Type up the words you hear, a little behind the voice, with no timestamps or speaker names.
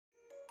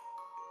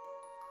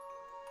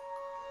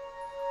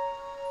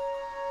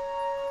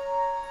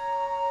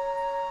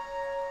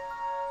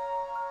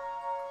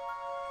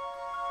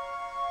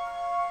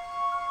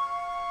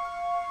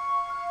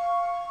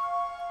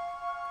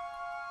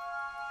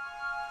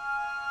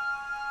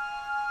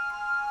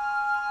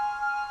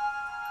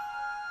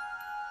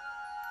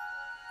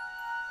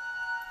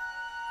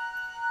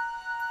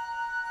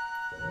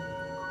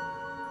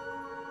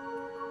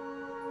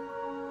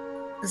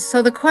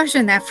So the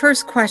question, that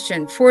first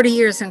question, 40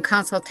 years in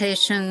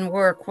consultation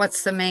work,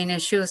 what's the main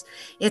issues?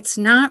 It's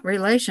not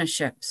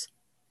relationships,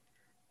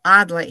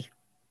 oddly.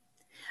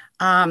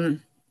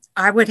 Um,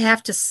 I would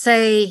have to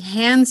say,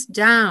 hands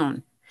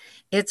down,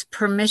 it's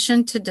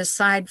permission to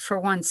decide for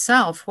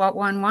oneself what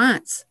one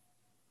wants.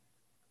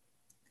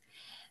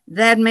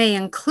 That may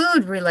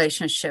include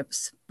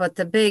relationships, but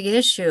the big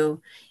issue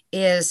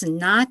is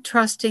not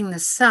trusting the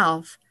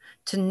self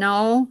to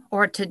know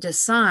or to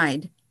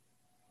decide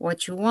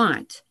what you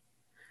want.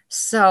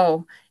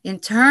 So, in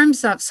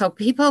terms of, so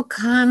people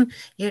come,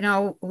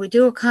 we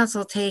do a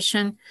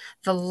consultation.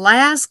 The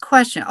last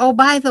question, oh,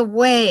 by the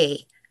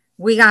way,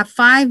 we got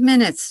 5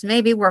 minutes,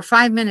 maybe we're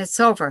 5 minutes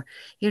over.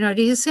 Do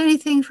you see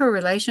anything for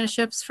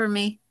relationships for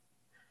me?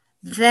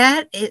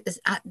 That is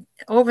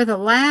over the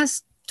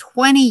last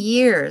 20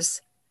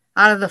 years,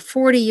 out of the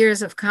 40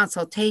 years of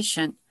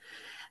consultation,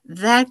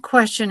 that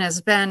question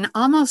has been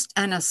almost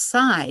an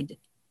aside.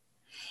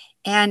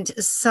 And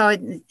so,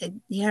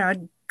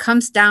 it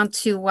comes down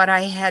to what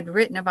I had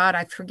written about,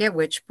 I forget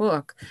which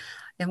book,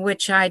 in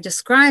which I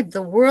described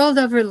the world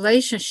of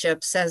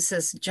relationships as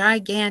this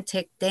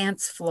gigantic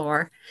dance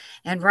floor.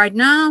 And right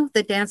now,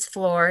 the dance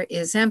floor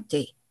is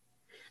empty.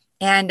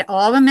 And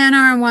all the men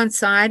are on one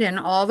side and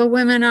all the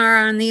women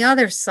are on the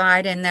other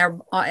side. And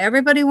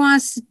everybody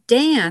wants to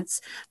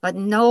dance, but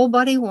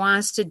nobody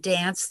wants to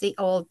dance the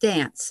old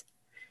dance.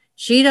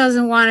 She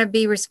doesn't want to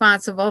be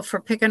responsible for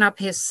picking up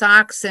his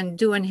socks and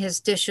doing his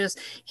dishes.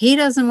 He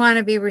doesn't want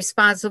to be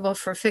responsible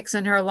for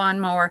fixing her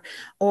lawnmower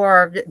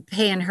or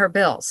paying her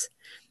bills.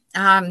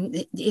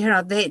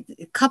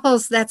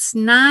 Couples, that's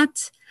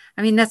not,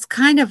 that's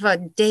kind of a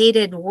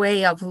dated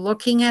way of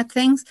looking at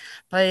things,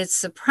 but it's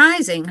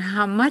surprising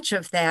how much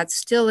of that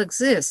still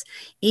exists,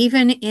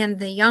 even in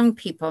the young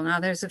people. Now,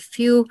 there's a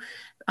few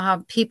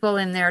people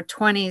in their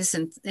 20s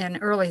and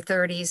early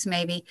 30s,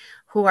 maybe,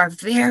 who are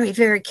very,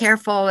 very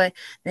careful.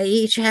 They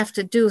each have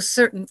to do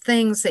certain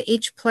things. They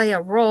each play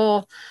a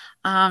role.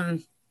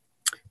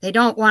 They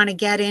don't want to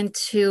get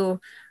into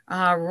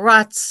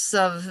ruts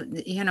of,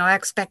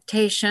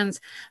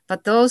 expectations,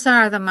 but those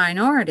are the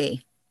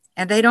minority,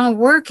 and they don't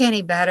work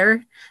any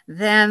better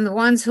than the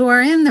ones who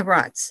are in the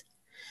ruts.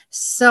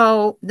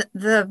 So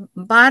the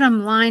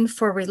bottom line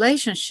for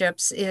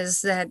relationships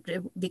is that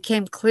it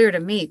became clear to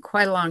me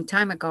quite a long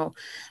time ago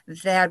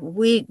that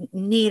we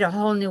need a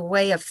whole new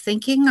way of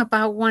thinking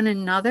about one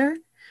another,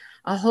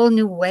 a whole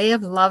new way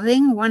of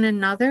loving one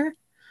another,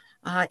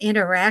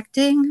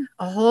 interacting,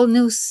 a whole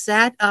new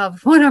set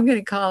of what I'm going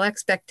to call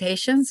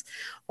expectations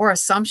or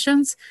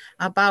assumptions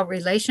about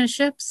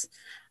relationships.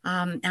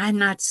 I'm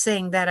not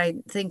saying that I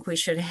think we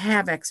should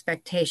have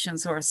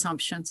expectations or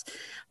assumptions,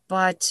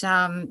 but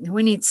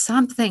we need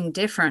something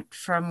different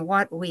from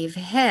what we've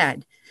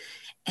had.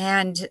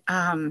 And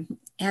one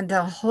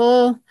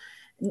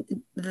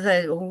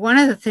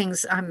of the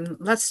things,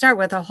 let's start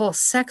with the whole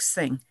sex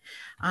thing.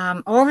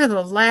 Over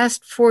the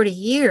last 40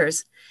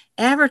 years,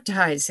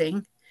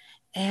 advertising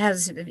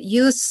has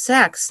used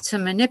sex to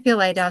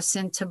manipulate us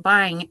into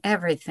buying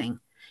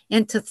everything,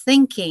 into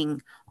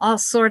thinking all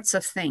sorts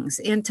of things,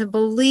 into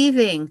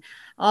believing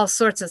all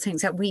sorts of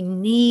things, that we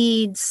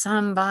need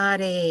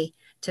somebody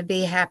to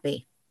be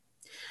happy.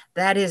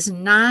 That is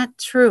not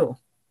true.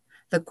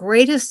 The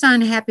greatest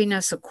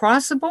unhappiness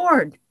across the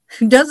board,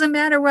 doesn't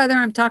matter whether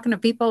I'm talking to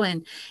people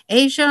in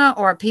Asia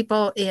or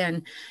people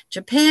in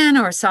Japan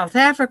or South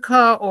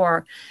Africa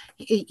or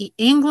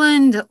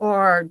England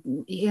or,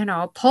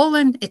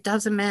 Poland, it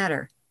doesn't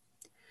matter.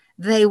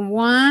 They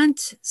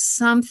want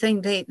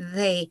something,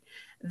 they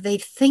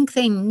think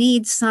they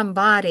need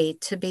somebody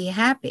to be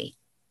happy.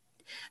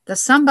 The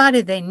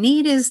somebody they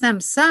need is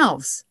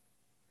themselves.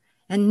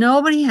 And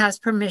nobody has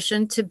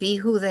permission to be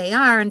who they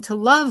are and to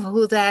love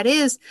who that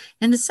is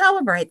and to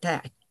celebrate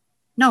that.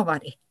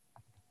 Nobody.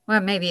 Well,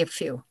 maybe a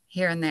few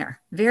here and there,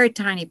 very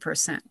tiny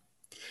percent.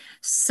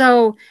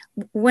 So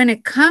when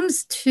it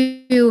comes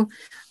to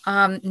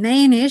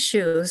main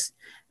issues,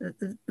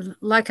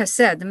 like I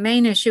said, the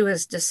main issue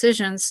is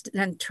decisions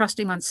and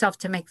trusting oneself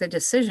to make the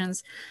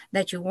decisions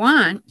that you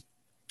want.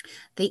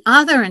 The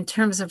other, in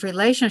terms of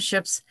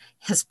relationships,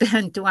 has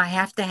been, do I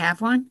have to have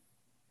one?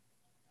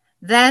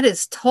 That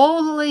is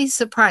totally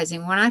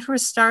surprising. When I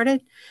first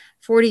started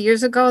 40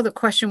 years ago, the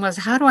question was,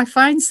 how do I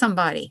find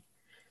somebody?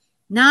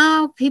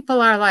 Now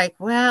people are like,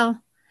 well,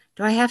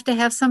 do I have to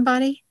have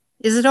somebody?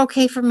 Is it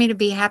okay for me to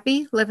be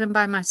happy living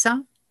by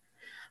myself?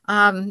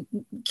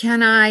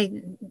 Can I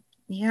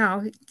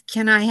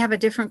have a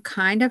different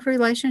kind of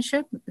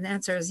relationship? The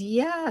answer is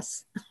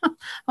yes.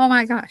 Oh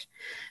my gosh.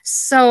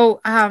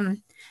 So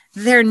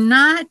they're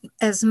not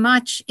as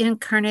much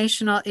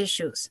incarnational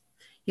issues.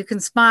 You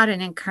can spot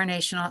an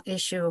incarnational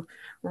issue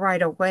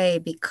right away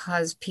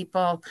because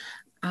people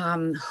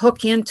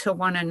hook into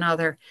one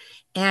another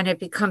and it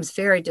becomes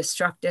very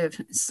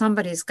destructive.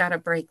 Somebody's got to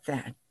break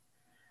that.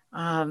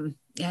 And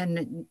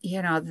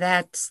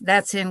that's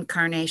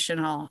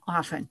incarnational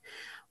often.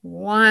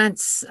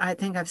 Once, I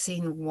think I've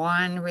seen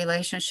one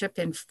relationship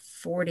in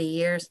 40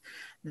 years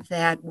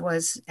that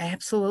was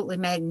absolutely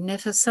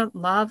magnificent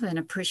love and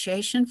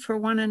appreciation for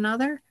one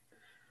another,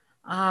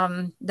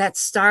 that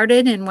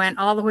started and went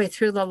all the way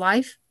through the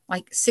life,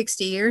 like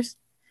 60 years.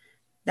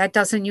 That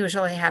doesn't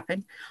usually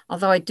happen.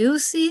 Although I do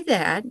see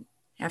that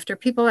after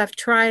people have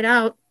tried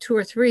out 2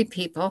 or 3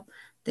 people,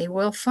 they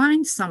will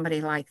find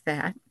somebody like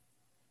that.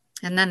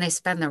 And then they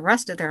spend the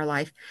rest of their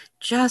life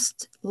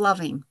just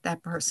loving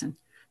that person.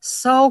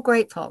 So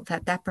grateful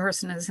that that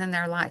person is in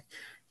their life,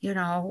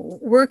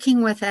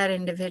 working with that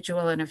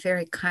individual in a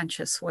very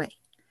conscious way.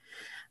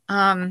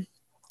 The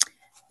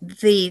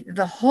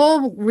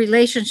whole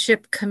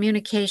relationship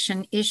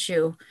communication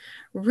issue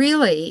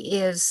really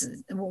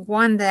is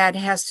one that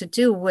has to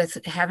do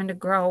with having to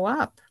grow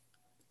up.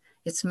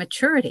 It's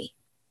maturity.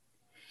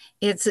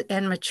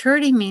 And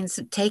maturity means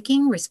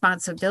taking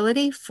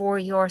responsibility for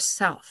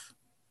yourself.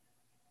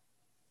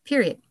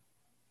 Period.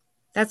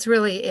 That's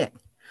really it.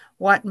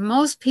 What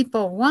most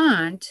people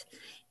want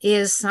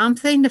is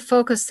something to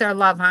focus their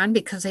love on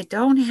because they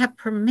don't have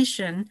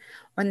permission,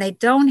 when they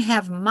don't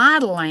have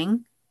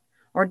modeling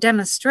or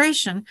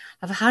demonstration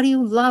of how do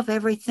you love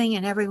everything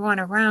and everyone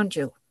around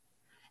you.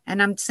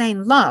 And I'm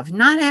saying love,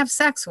 not have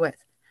sex with.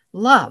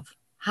 Love.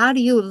 How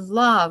do you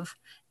love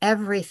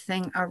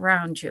everything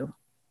around you?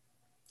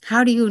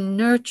 How do you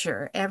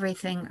nurture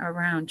everything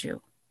around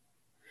you?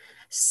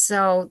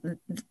 So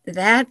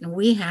that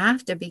we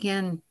have to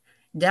begin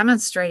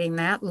demonstrating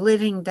that,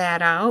 living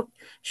that out,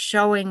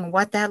 showing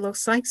what that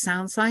looks like,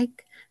 sounds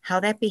like, how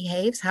that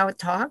behaves, how it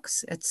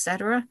talks,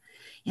 etc.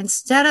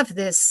 Instead of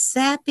this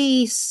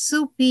sappy,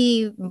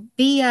 soupy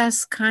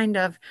BS kind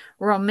of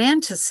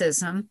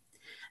romanticism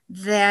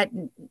that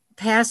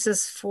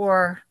passes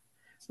for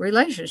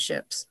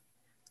relationships,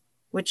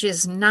 which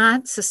is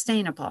not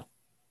sustainable.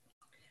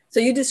 So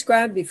you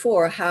described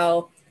before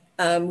how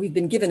we've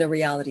been given a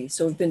reality.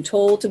 So we've been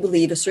told to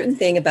believe a certain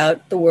thing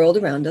about the world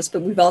around us,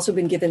 but we've also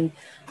been given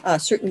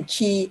certain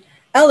key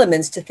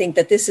elements to think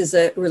that this is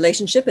a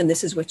relationship and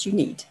this is what you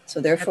need. So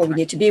therefore we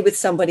need to be with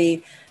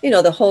somebody,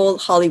 the whole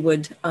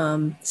Hollywood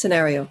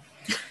scenario.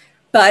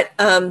 But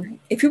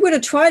if you were to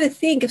try to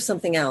think of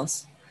something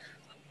else,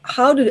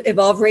 how to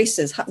evolve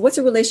races, what's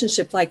a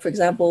relationship like, for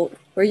example,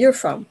 where you're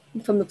from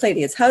the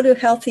Pleiadians? How do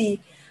healthy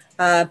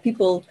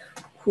people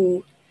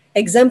who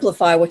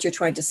exemplify what you're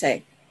trying to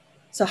say?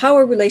 So how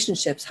are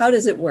relationships? How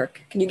does it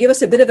work? Can you give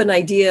us a bit of an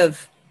idea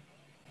of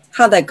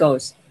how that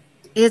goes?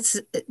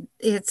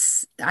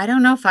 I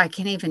don't know if I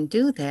can even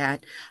do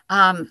that.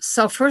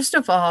 So first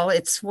of all,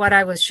 it's what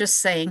I was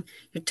just saying.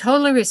 You're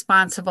totally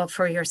responsible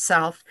for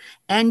yourself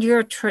and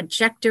your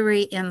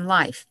trajectory in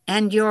life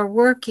and your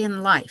work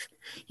in life.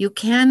 You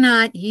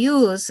cannot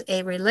use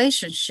a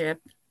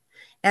relationship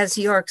as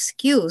your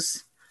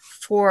excuse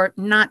for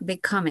not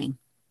becoming.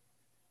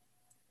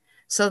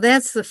 So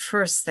that's the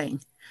first thing.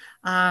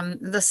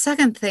 The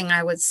second thing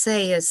I would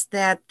say is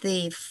that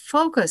the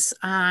focus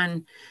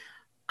on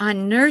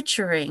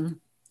nurturing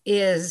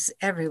is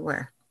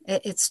everywhere.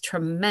 It's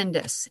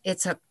tremendous.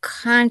 It's a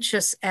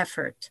conscious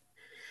effort.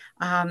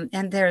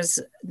 And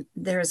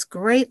there's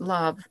great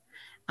love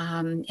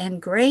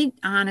and great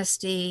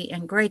honesty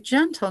and great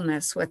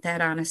gentleness with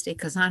that honesty,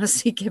 because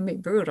honesty can be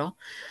brutal,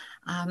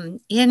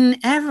 in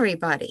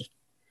everybody.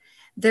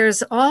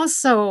 There's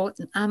also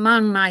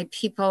among my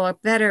people a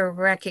better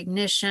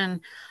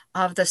recognition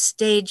of the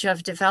stage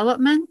of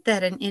development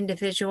that an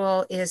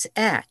individual is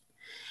at.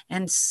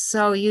 And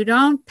so you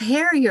don't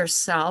pair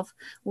yourself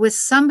with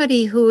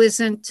somebody who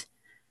isn't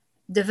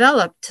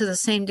developed to the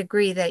same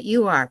degree that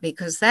you are,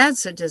 because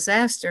that's a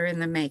disaster in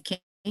the making.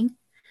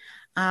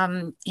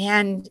 And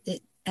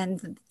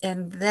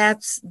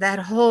that's that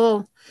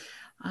whole,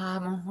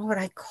 what would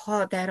I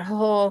call it? That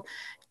whole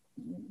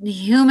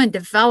human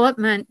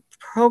development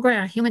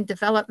program, human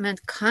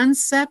development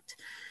concept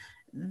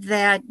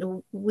that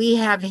we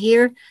have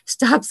here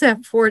stops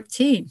at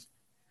 14.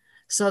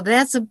 So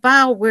that's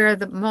about where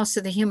most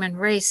of the human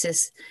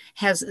race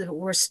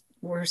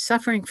we're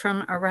suffering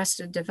from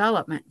arrested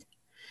development.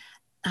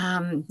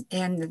 And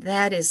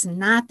that is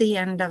not the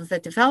end of the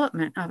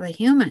development of a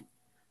human.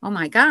 Oh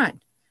my God,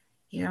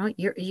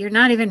 you're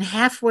not even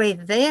halfway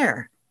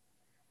there.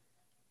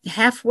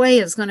 Halfway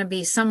is going to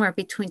be somewhere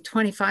between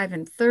 25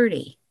 and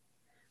 30.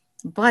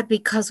 But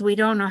because we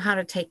don't know how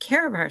to take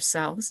care of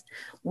ourselves,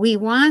 we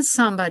want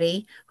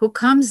somebody who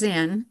comes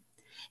in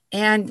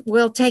and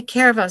will take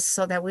care of us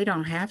so that we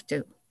don't have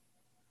to.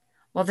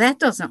 Well, that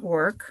doesn't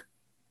work.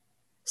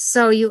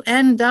 So you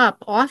end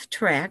up off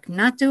track,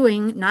 not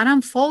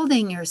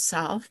unfolding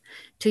yourself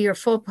to your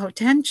full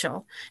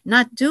potential,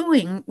 not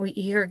giving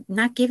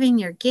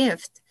your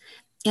gift,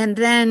 and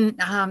then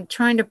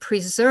trying to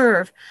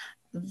preserve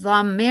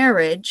the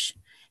marriage.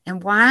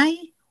 And why?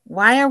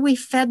 Why are we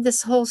fed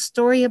this whole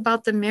story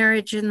about the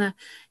marriage and the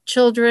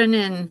children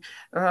and,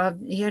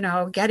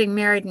 getting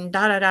married and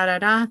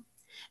da-da-da-da-da?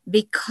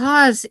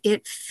 Because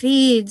it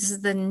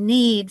feeds the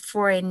need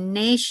for a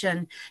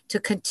nation to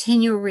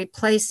continue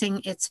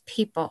replacing its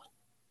people.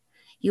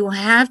 You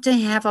have to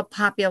have a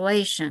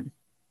population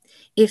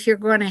if you're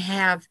going to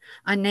have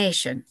a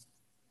nation.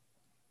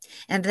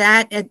 And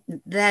that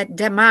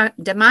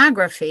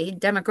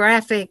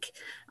demographic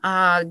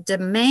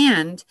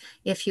demand,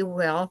 if you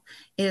will,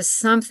 is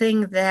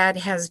something that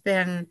has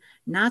been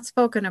not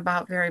spoken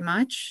about very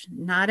much,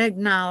 not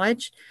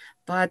acknowledged.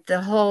 But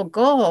the whole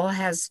goal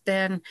has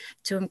been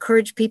to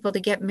encourage people to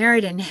get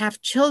married and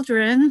have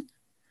children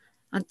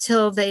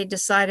until they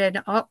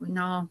decided, oh,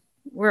 no,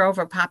 we're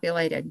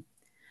overpopulated.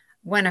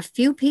 When a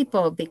few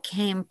people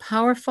became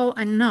powerful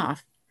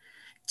enough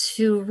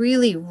to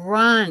really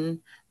run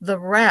the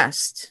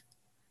rest,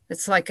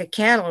 it's like a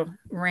cattle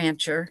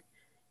rancher.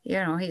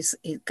 He's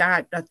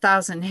got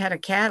 1,000 head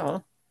of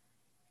cattle.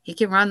 He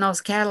can run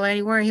those cattle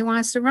anywhere he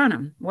wants to run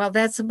them. Well,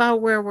 that's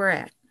about where we're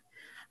at.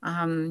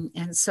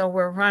 And so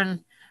we're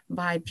run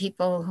by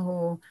people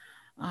who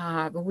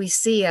we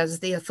see as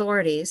the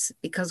authorities,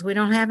 because we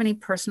don't have any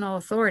personal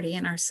authority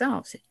in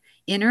ourselves.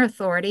 Inner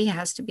authority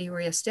has to be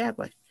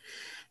reestablished.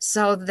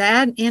 So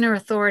that inner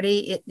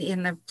authority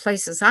in the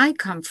places I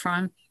come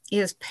from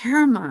is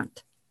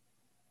paramount.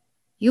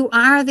 You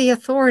are the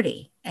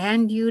authority,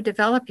 and you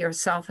develop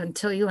yourself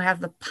until you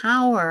have the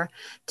power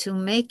to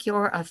make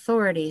your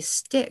authority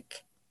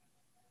stick.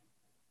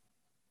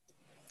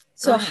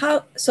 So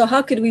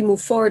how could we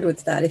move forward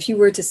with that? If you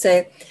were to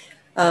say,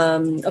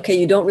 okay,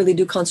 you don't really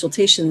do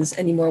consultations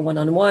anymore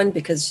one-on-one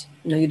because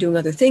you're doing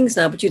other things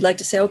now, but you'd like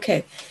to say,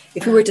 okay,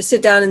 if we were to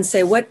sit down and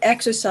say what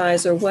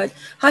exercise or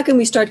how can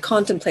we start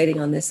contemplating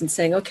on this and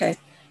saying, okay,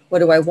 what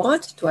do I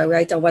want? Do I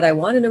write down what I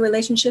want in a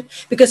relationship?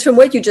 Because from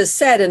what you just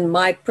said and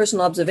my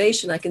personal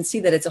observation, I can see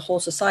that it's a whole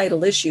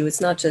societal issue.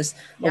 It's not just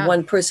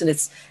one person.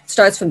 It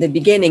starts from the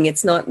beginning.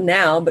 It's not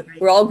now, but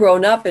we're all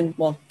grown up and,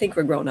 well, think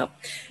we're grown up,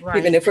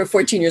 even if we're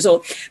 14 years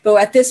old. But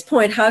at this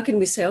point, how can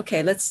we say,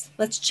 okay,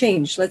 let's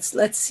change.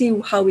 Let's see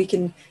how we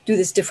can do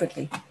this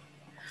differently.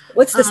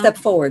 What's the step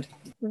forward?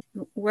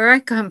 Where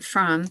I come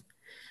from,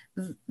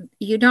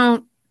 you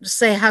don't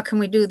say, how can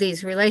we do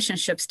these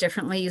relationships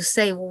differently? You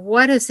say,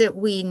 what is it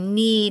we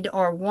need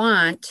or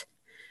want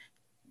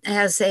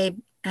as a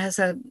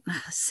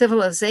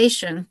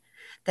civilization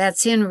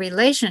that's in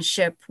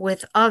relationship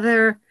with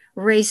other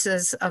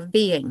races of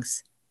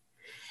beings?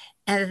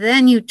 And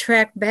then you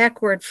track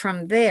backward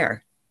from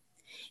there.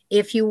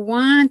 If you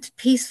want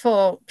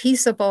peaceful,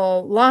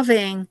 peaceable,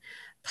 loving,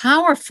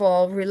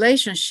 powerful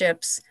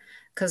relationships,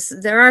 because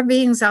there are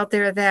beings out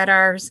there that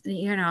are,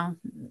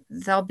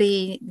 they'll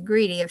be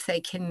greedy if they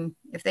can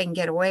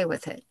get away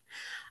with it.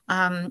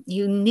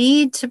 You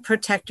need to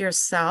protect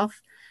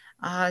yourself.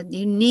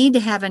 You need to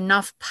have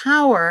enough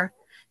power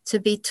to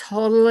be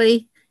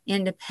totally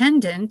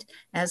independent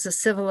as a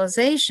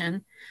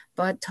civilization,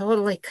 but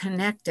totally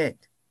connected,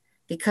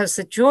 because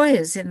the joy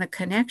is in the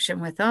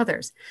connection with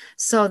others.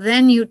 So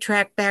then you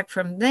track back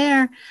from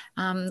there.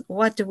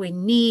 What do we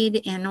need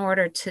in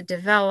order to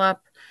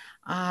develop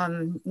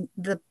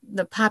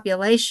the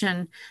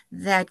population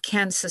that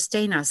can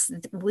sustain us?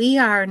 We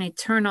are an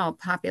eternal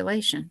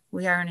population.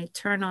 We are an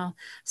eternal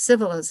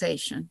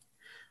civilization.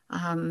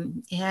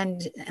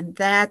 And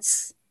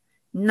that's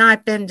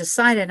not been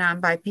decided on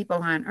by people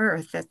on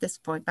Earth at this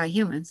point, by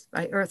humans,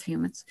 by Earth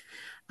humans.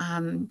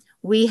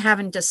 We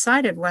haven't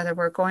decided whether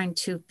we're going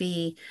to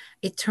be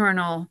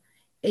eternal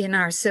in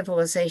our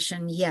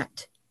civilization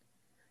yet.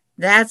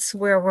 That's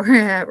where we're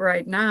at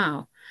right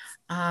now.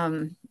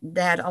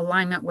 That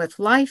alignment with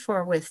life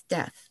or with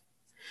death.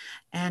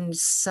 And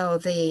so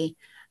the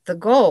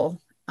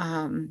goal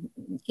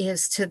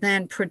is to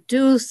then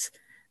produce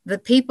the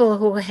people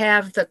who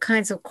have the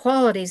kinds of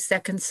qualities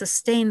that can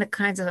sustain the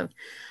kinds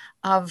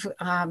of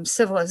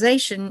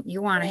civilization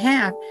you want to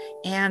have,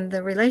 and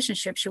the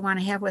relationships you want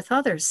to have with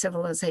other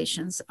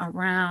civilizations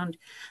around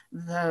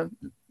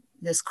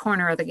this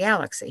corner of the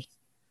galaxy.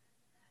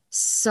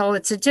 So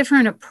it's a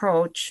different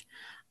approach.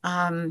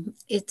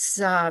 It's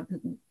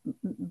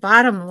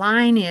bottom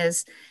line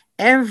is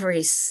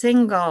every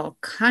single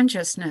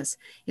consciousness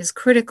is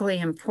critically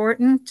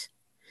important.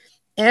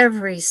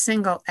 Every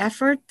single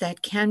effort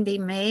that can be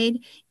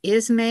made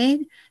is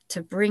made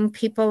to bring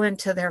people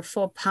into their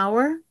full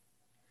power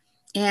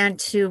and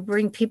to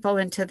bring people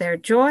into their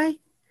joy.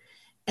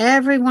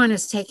 Everyone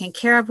is taken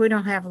care of. We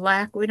don't have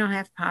lack. We don't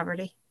have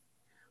poverty.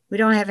 We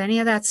don't have any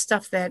of that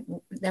stuff that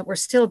we're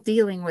still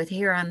dealing with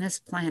here on this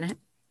planet.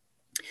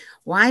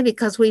 Why?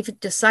 Because we've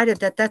decided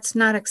that that's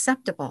not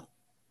acceptable.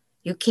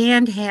 You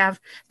can't have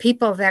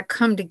people that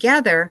come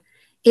together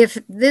if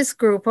this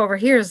group over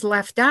here is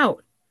left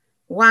out.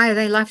 Why are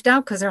they left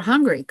out? Because they're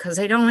hungry, because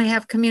they don't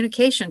have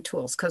communication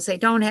tools, because they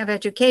don't have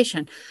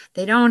education.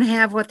 They don't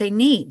have what they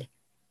need.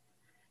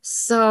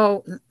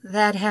 So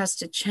that has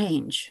to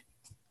change.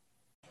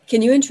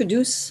 Can you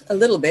introduce a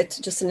little bit,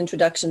 just an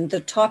introduction,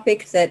 the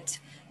topic that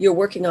you're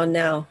working on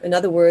now? In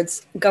other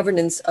words,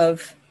 governance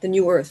of the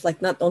new earth,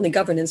 like not only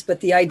governance, but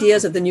the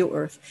ideas of the new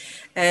earth.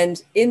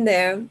 And in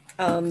there,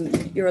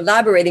 you're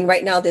elaborating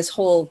right now this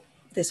whole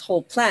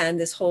plan,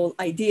 this whole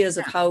ideas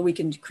of how we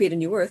can create a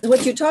new earth.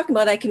 What you're talking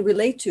about, I can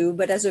relate to,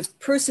 but as a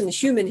person,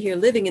 human here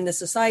living in the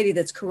society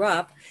that's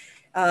corrupt,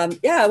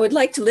 Yeah, I would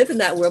like to live in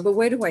that world, but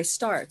where do I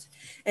start?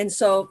 And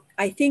so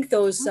I think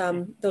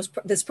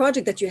this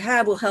project that you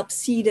have will help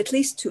seed at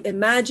least to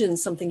imagine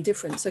something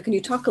different. So can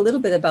you talk a little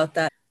bit about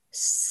that?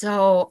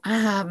 So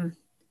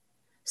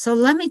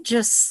let me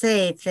just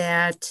say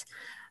that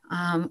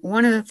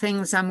one of the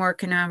things I'm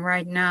working on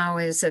right now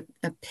is a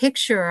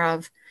picture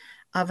of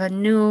a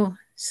new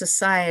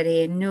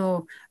society, a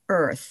new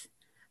Earth,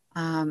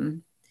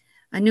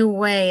 a new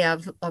way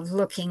of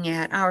looking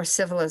at our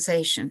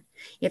civilization.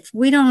 If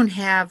we don't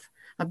have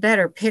a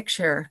better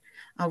picture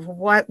of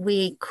what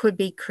we could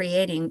be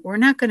creating, we're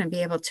not going to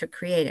be able to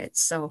create it.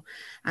 So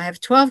I have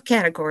 12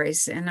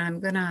 categories, and I'm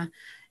going to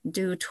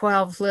do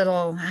 12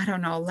 little, I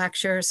don't know,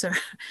 lectures or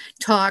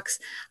talks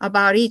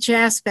about each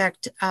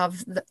aspect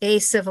of a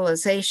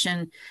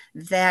civilization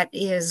that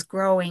is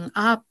growing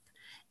up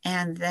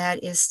and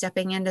that is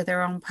stepping into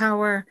their own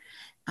power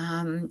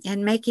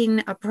and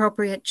making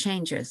appropriate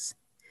changes.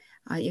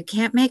 You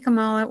can't make them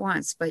all at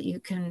once, but you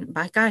can,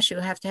 by gosh, you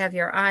have to have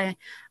your eye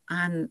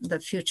on the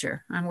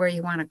future, on where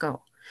you want to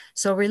go.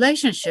 So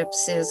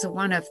relationships is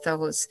one of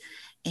those.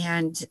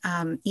 And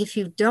if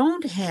you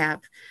don't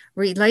have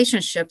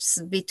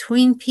relationships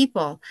between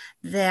people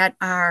that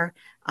are,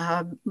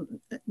 I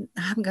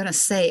was going to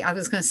say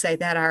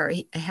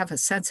that have a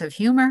sense of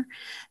humor,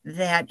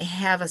 that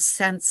have a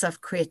sense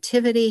of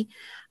creativity,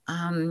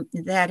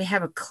 that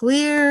have a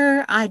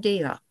clear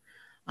idea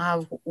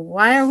of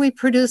why are we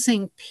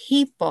producing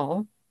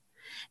people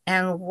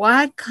and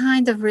what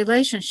kind of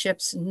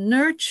relationships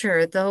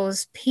nurture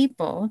those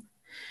people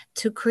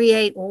to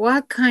create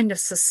what kind of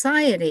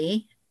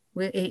society.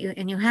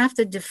 And you have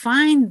to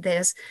define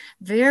this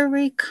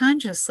very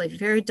consciously,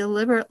 very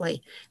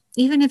deliberately.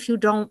 Even if you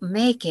don't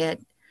make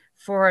it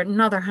for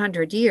another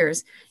 100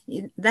 years,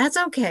 that's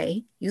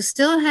okay. You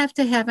still have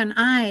to have an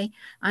eye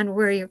on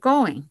where you're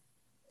going.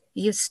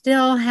 You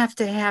still have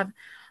to have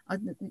a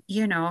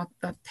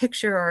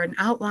picture or an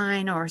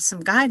outline or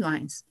some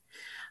guidelines.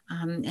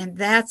 And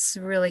that's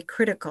really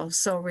critical.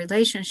 So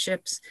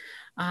relationships,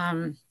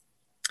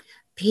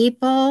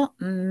 people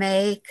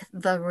make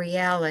the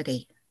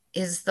reality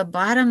is the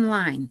bottom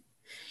line.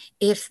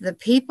 If the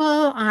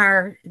people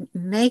are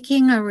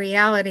making a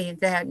reality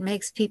that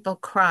makes people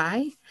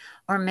cry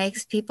or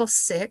makes people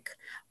sick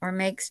or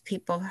makes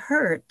people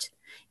hurt,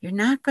 you're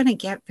not going to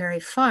get very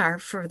far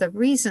for the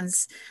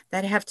reasons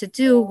that have to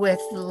do with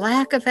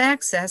lack of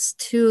access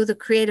to the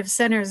creative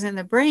centers in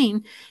the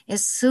brain.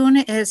 As soon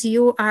as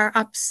you are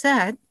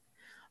upset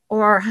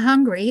or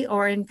hungry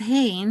or in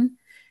pain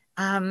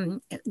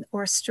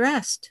or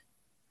stressed.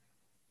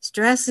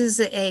 Stress is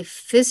a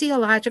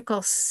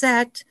physiological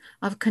set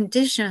of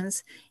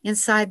conditions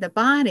inside the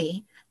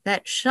body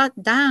that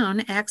shut down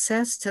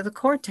access to the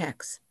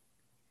cortex.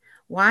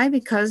 Why?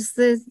 Because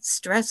the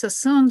stress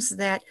assumes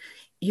that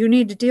you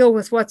need to deal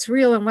with what's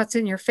real and what's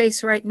in your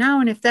face right now.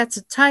 And if that's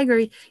a tiger,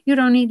 you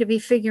don't need to be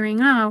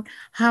figuring out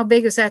how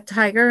big is that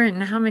tiger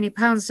and how many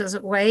pounds does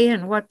it weigh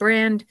and what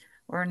brand,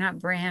 or not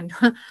brand,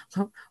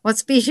 what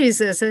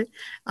species is it?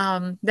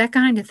 That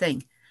kind of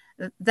thing.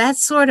 That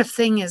sort of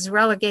thing is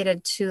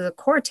relegated to the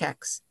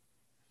cortex.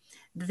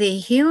 The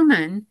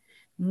human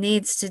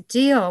needs to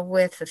deal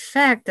with the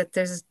fact that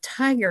there's a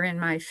tiger in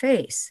my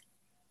face,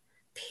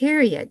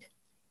 period.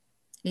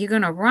 You're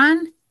going to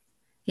run?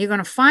 You're going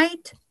to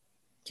fight?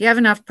 Do you have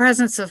enough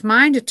presence of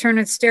mind to turn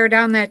and stare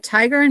down that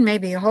tiger and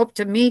maybe hope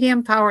to meet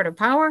him power to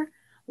power?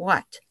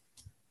 What?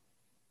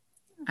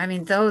 I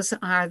mean, those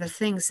are the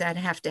things that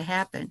have to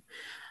happen.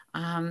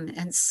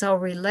 And so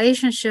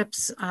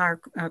relationships are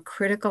a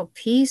critical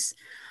piece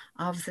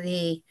of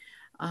the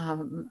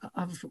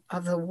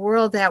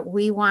world that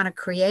we want to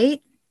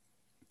create,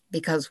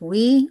 because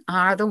we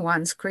are the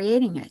ones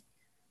creating it.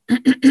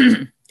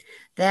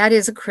 That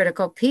is a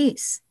critical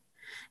piece.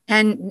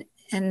 And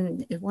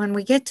when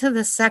we get to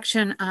the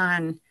section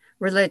on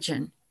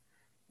religion,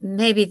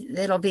 maybe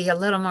it'll be a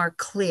little more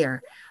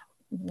clear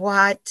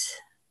what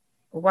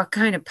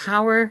kind of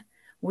power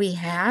we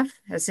have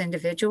as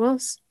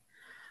individuals.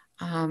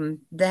 What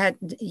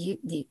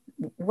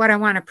I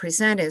want to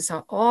present is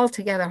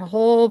altogether a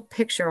whole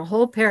picture, a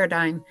whole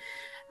paradigm,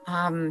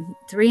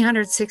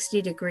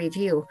 360-degree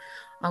view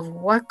of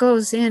what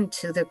goes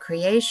into the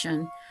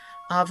creation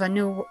of a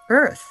new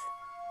earth,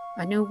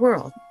 a new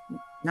world,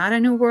 not a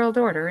new world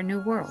order, a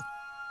new world.